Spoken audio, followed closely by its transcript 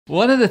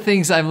One of the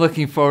things I'm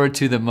looking forward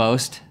to the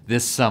most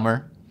this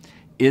summer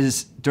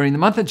is during the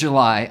month of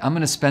July, I'm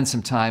going to spend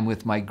some time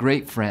with my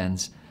great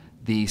friends,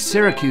 the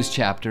Syracuse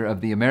chapter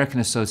of the American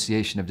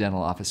Association of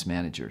Dental Office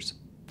Managers.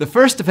 The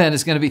first event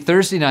is going to be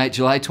Thursday night,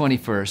 July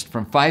 21st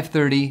from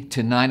 5:30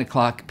 to 9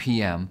 o'clock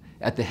p.m.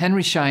 at the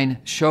Henry Schein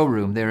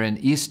showroom there in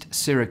East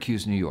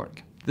Syracuse, New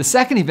York. The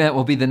second event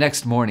will be the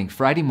next morning,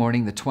 Friday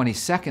morning, the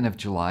 22nd of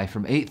July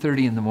from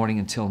 8:30 in the morning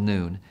until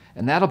noon,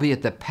 and that'll be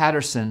at the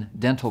Patterson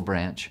Dental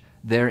Branch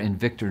there in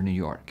Victor, New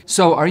York.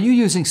 So are you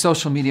using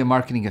social media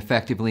marketing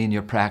effectively in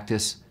your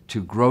practice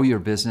to grow your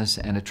business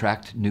and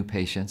attract new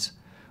patients?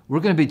 We're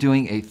going to be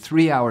doing a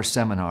 3-hour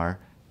seminar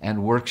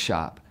and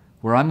workshop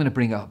where I'm going to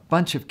bring a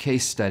bunch of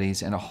case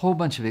studies and a whole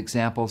bunch of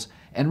examples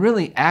and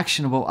really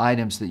actionable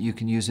items that you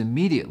can use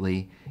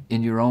immediately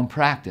in your own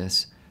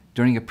practice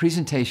during a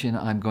presentation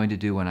I'm going to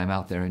do when I'm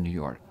out there in New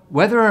York.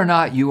 Whether or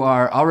not you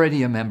are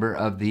already a member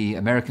of the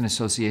American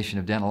Association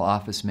of Dental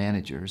Office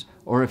Managers,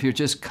 or if you're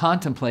just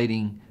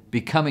contemplating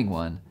becoming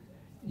one,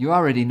 you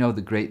already know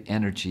the great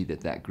energy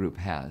that that group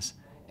has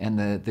and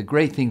the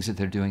great things that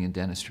they're doing in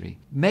dentistry.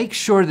 Make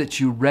sure that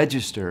you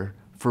register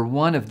for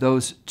one of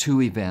those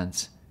two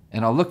events,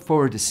 and I'll look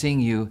forward to seeing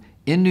you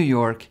in New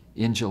York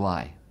in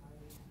July.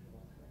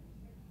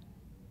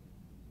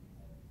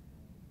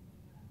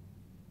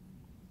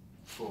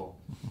 Cool.